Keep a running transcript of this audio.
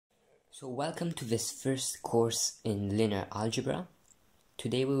So welcome to this first course in linear algebra.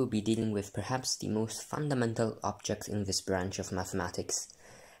 Today we will be dealing with perhaps the most fundamental object in this branch of mathematics,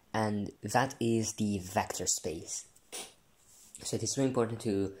 and that is the vector space. So it is very important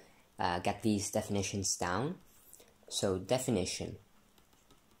to get these definitions down. So definition,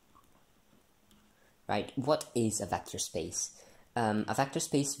 right? What is a vector space? A vector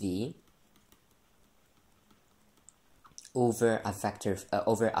space V over a vector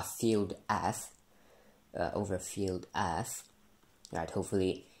over a field F, right?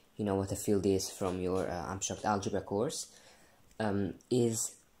 Hopefully you know what a field is from your abstract algebra course.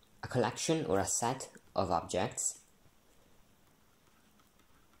 Is a collection or a set of objects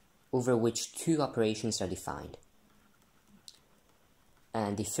over which two operations are defined.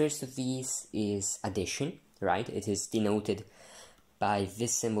 And the first of these is addition, right? It is denoted by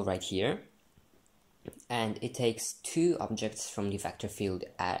this symbol right here. And it takes two objects from the vector field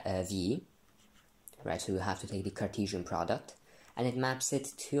V, right? So we have to take the Cartesian product, and it maps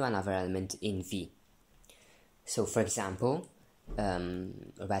it to another element in V. So for example,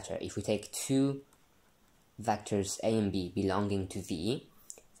 or better, if we take two vectors A and B belonging to V,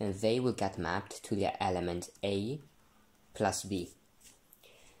 then they will get mapped to the element A plus B.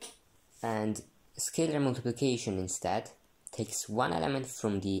 And scalar multiplication instead takes one element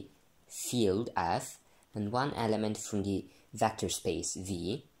from the field F and one element from the vector space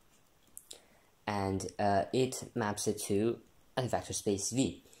V, and it maps it to a vector space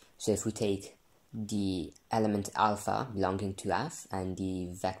V. So if we take the element alpha belonging to F and the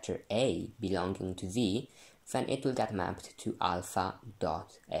vector A belonging to V, then it will get mapped to alpha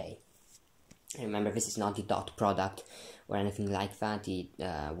dot A. Remember, this is not the dot product or anything like that. We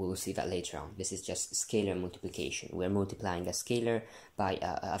will see that later on. This is just scalar multiplication. We're multiplying a scalar by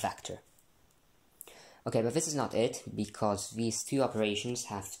a vector. Okay, but this is not it, because these two operations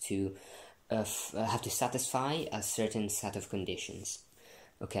have to satisfy a certain set of conditions.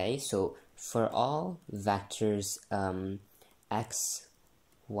 Okay, so for all vectors x,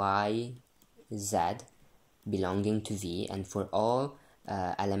 y, z belonging to V, and for all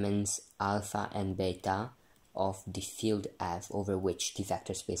elements alpha and beta of the field F over which the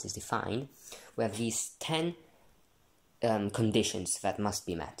vector space is defined, we have these 10 conditions that must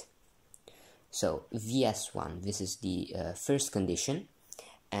be met. So VS1, this is the first condition,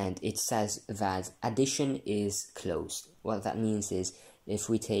 and it says that addition is closed. What that means is, if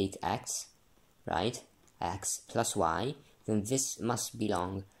we take x, right, x plus y, then this must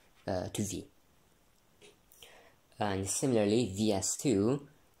belong to V. And similarly, VS2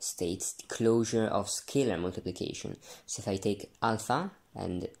 states the closure of scalar multiplication. So if I take alpha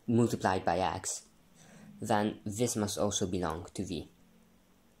and multiply it by x, then this must also belong to V.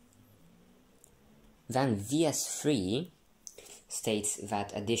 Then VS3 states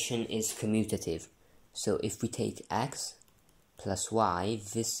that addition is commutative. So if we take x plus y,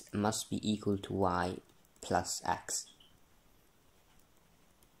 this must be equal to y plus x.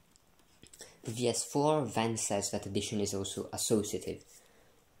 VS4 then says that addition is also associative.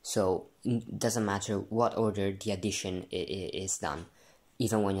 So it doesn't matter what order the addition is done,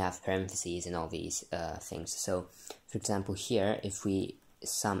 even when you have parentheses and all these things. So for example here, if we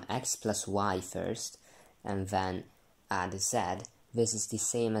sum x plus y first and then add z, this is the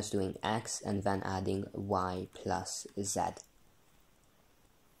same as doing x and then adding y plus z.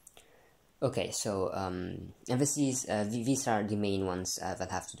 Okay, so and these are the main ones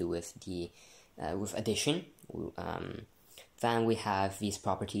that have to do with the with addition. Then we have these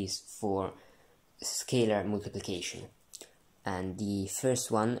properties for scalar multiplication, and the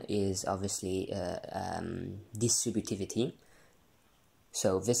first one is obviously distributivity.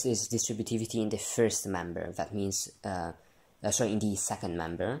 So this is distributivity in the first member. That means in the second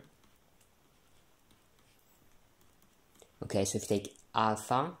member. Okay, so if you take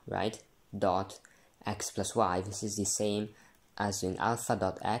alpha, right, dot x plus y, this is the same as doing alpha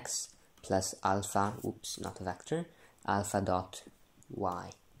dot x plus alpha, oops, not a vector, alpha dot y.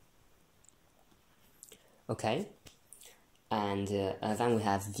 Okay, and then we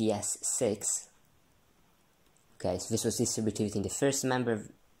have VS6. Okay, so this was distributivity in the first member.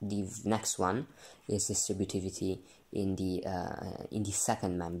 The next one is distributivity in the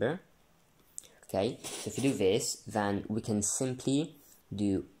second member. Okay, so if you do this, then we can simply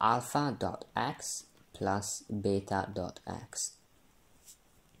do alpha dot x plus beta dot x.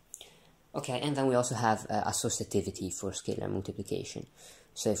 Okay, and then we also have associativity for scalar multiplication.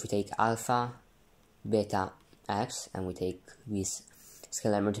 So if we take alpha, beta, x, and we take this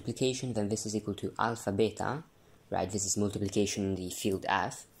scalar multiplication, then this is equal to alpha, beta, right? This is multiplication in the field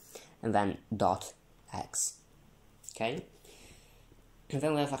F, and then dot x. Okay? And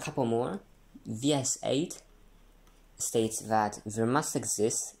then we have a couple more. VS8 states that there must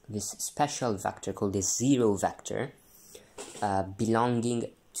exist this special vector called the zero vector belonging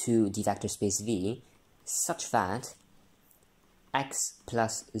to the vector space V, such that x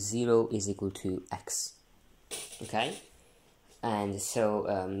plus 0 is equal to x. Okay? And so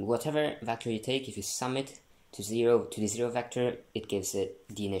whatever vector you take, if you sum it to the zero vector, it gives it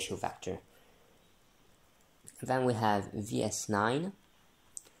the initial vector. Then we have VS9,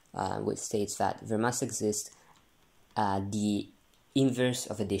 which states that there must exist the inverse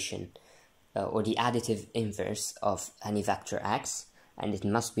of addition, or the additive inverse of any vector x, and it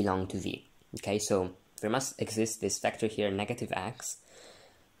must belong to V. Okay, so there must exist this vector here, negative x,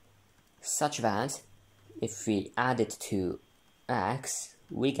 such that if we add it to x,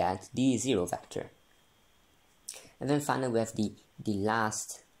 we get the zero vector. And then finally we have the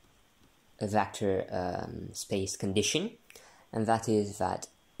last vector space condition, and that is that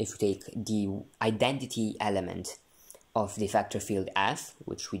if we take the identity element of the vector field f,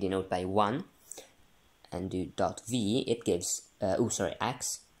 which we denote by 1, and do dot v, it gives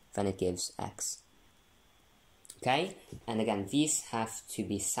x, then it gives x. Okay, and again these have to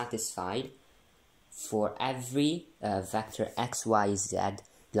be satisfied for every vector x, y, z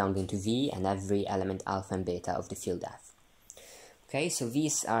belonging to V and every element alpha and beta of the field f. Okay, so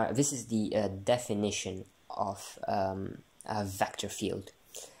this is the definition of a vector field,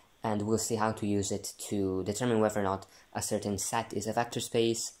 and we'll see how to use it to determine whether or not a certain set is a vector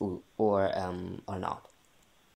space or not.